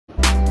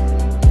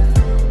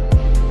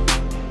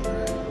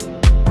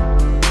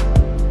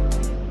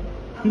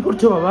কি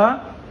করছো বাবা?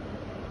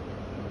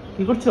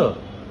 কি করছো?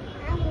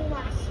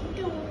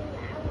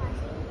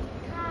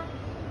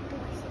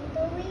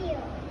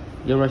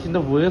 You're washing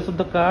the wheels of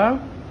the car?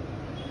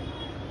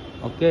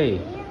 Okay.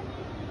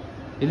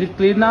 Is it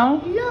clean now?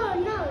 No,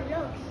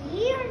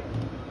 here.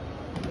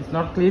 It's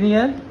not clean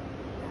yet?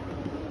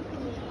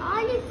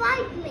 Only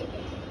 5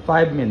 minutes.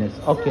 5 minutes,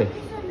 okay. So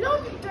there's a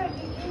lot of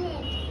dirty in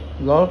it.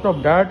 Lot of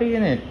dirty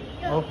in it?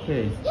 Yeah.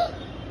 Okay.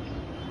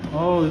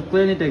 Oh, you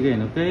clean it again,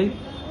 okay? I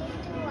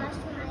need to wash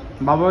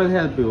my... Baba will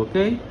help you,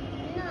 okay?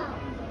 No,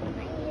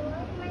 I need to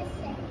wash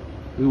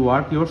myself. You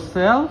work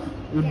yourself?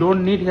 You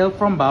don't need help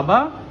from Baba?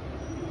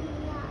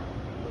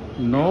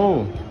 No.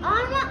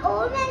 On my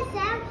own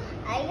myself.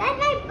 I got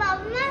my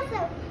bubble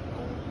myself.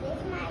 And this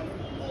my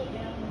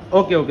favorite.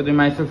 Okay, তুমি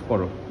myself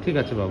করো। ঠিক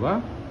আছে বাবা।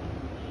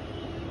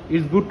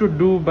 It's good to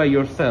do by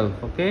yourself,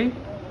 okay?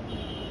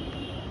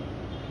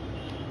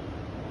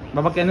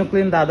 Baba, can you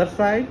clean the other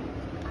side?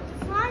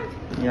 Front?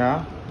 Yeah.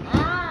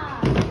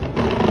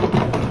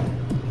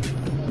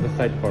 This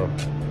side করো।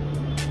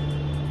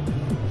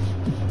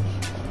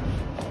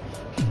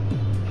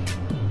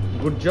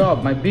 Good job,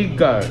 my big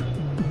girl.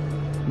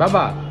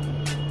 Baba,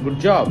 good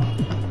job.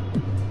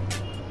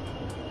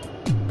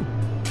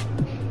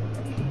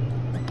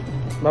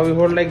 Baba, you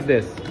hold like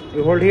this.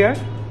 You hold here?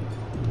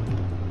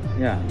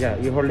 Yeah,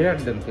 you hold here,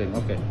 then clean.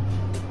 Okay.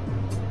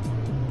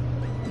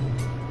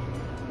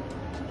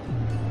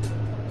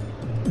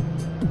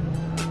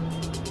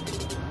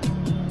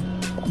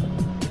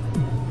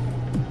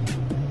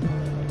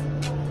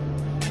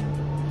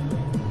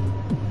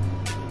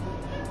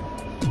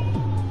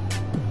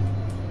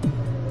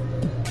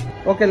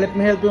 Okay, let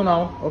me help you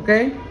now.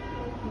 Okay?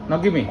 Now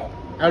give me.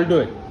 I'll do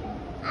it.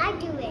 I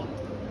do it.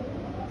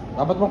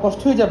 Baba, তোমার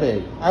কষ্ট হয়ে যাবে.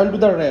 I will do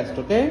the rest,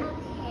 okay?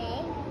 Okay.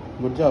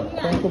 Good job.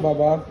 Thank you,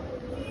 Baba.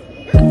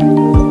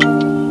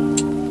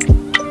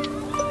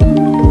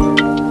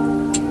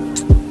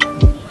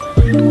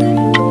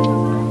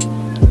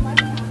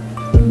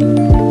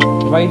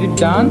 Baba, is it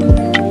done?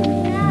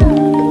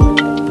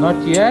 Not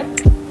yet?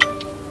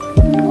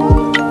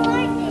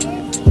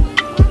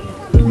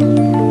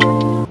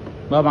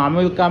 Baba, Mama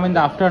will come in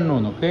the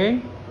afternoon, okay?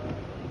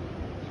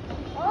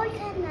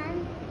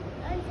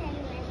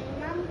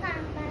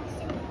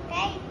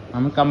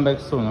 Mama will come back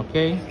soon,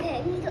 okay? Okay,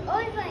 we need to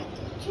overwrite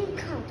to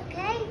count,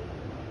 okay?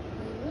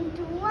 We need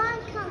to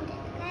count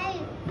it, okay?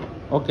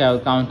 Okay, I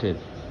will count it.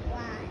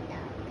 One,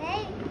 okay?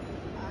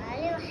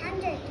 Only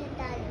 $100,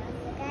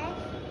 okay?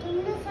 Two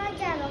minutes for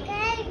job,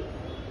 okay?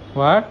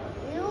 What?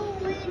 You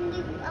will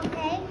need,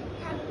 okay?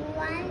 Have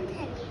 1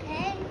 10,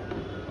 okay?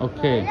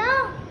 Okay. Hello?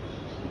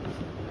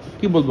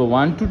 কি বলবো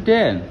 1 to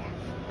 10?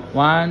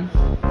 1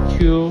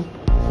 2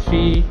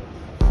 3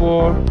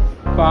 4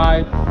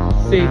 5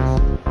 6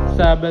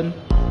 7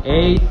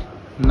 8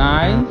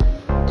 9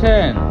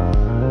 10.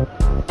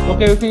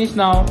 Okay, we finish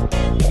now.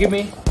 Give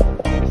me.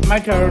 It's my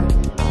turn.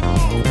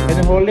 Can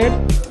you hold it?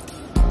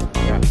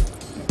 Yeah.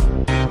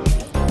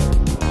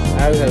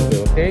 I will help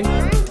you, okay? 1,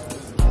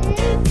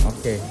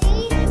 2, Okay.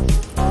 3,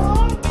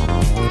 4,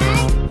 5,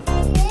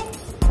 6,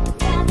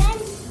 7,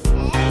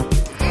 8,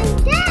 and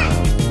 10.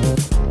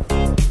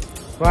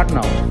 What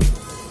now?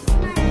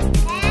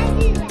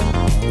 Everywhere.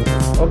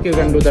 Okay, you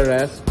can do the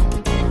rest.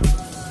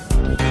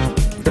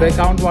 Should I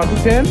count 1 to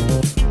 10?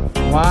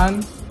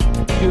 1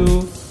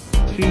 2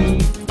 3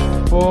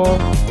 4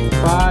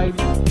 5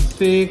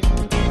 6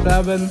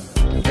 7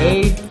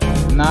 8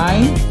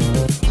 9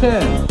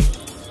 10.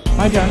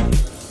 My turn.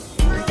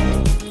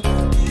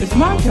 It's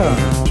my turn.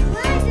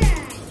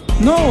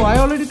 No, I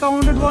already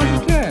counted 1 to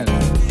 10.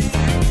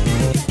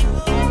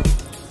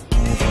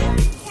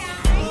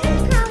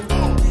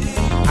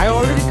 I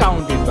already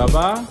counted,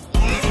 Baba.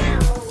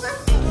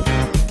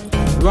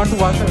 You want to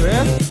wash the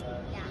rest?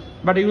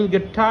 But you will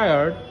get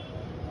tired.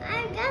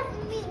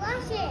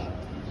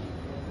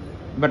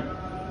 But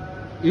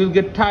you'll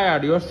get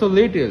tired. You are so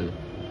little.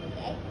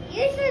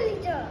 You're so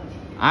little.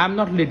 I am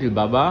not little,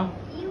 Baba.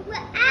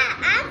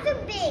 I'm so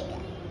big.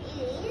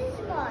 You're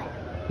small.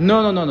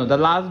 No.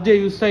 The last day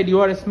you said you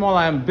are small,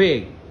 I am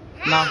big.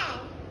 Now,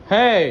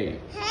 hey.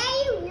 Hey,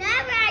 you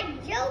never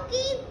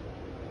joking.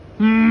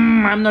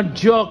 I'm not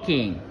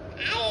joking.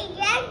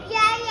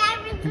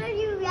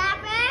 You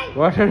rapper.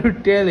 What are you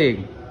telling?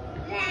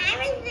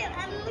 I'm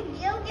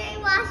joking.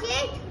 Wash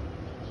it.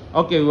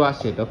 Okay,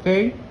 wash it,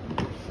 okay?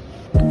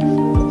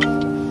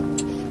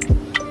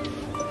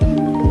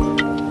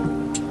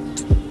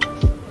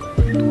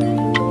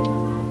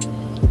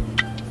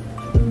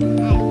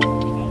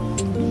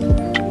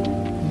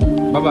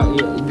 Baba,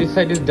 this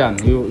side is done.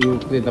 You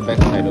clean the back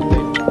side,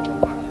 okay?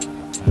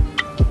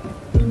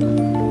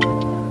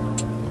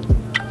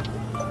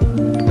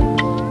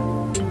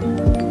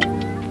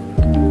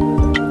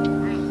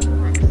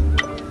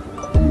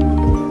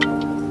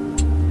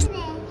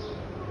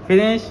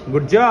 Finish.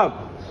 Good job.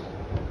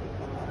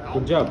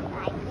 Good job.